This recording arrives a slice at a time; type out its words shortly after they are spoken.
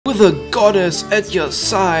With a goddess at your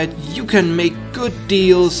side, you can make good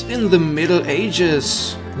deals in the Middle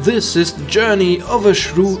Ages. This is the journey of a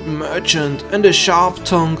shrewd merchant and a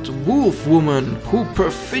sharp-tongued wolf woman who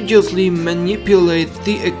perfidiously manipulate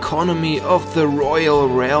the economy of the royal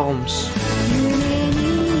realms.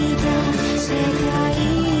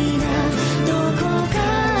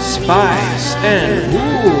 Spice and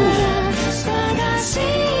Wolf.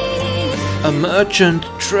 A merchant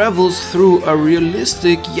travels through a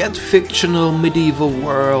realistic yet fictional medieval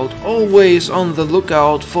world, always on the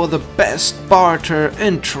lookout for the best barter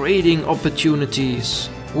and trading opportunities.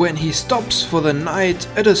 When he stops for the night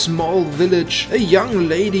at a small village, a young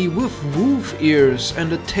lady with wolf ears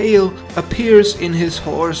and a tail appears in his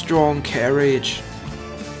horse-drawn carriage.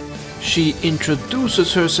 She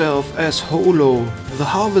introduces herself as Holo, the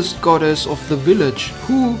harvest goddess of the village,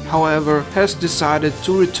 who, however, has decided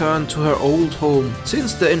to return to her old home,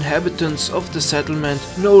 since the inhabitants of the settlement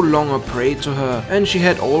no longer pray to her and she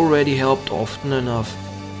had already helped often enough.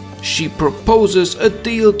 She proposes a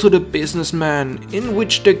deal to the businessman, in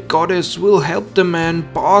which the goddess will help the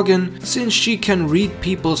man bargain since she can read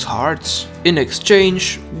people's hearts. In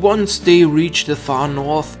exchange, once they reach the far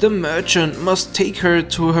north, the merchant must take her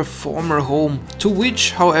to her former home, to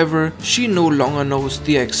which, however, she no longer knows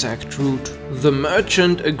the exact route. The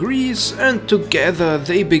merchant agrees, and together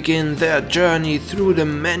they begin their journey through the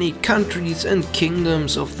many countries and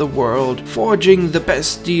kingdoms of the world, forging the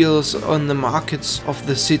best deals on the markets of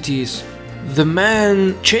the cities. The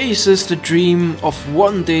man chases the dream of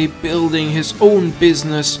one day building his own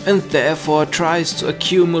business and therefore tries to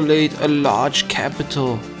accumulate a large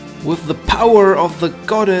capital. With the power of the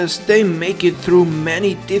goddess, they make it through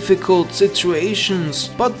many difficult situations,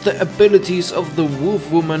 but the abilities of the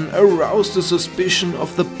wolf woman arouse the suspicion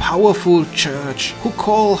of the powerful church, who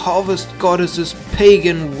call harvest goddesses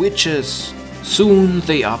pagan witches. Soon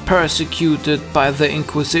they are persecuted by the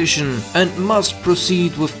Inquisition and must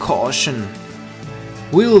proceed with caution.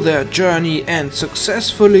 Will their journey end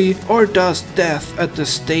successfully, or does death at the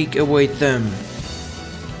stake await them?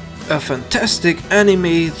 A fantastic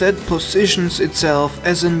anime that positions itself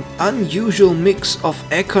as an unusual mix of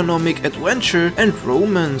economic adventure and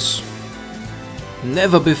romance.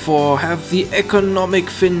 Never before have the economic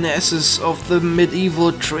finesses of the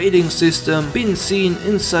medieval trading system been seen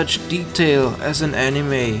in such detail as an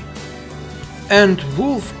anime. And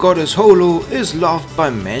Wolf Goddess Holo is loved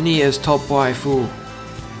by many as top waifu.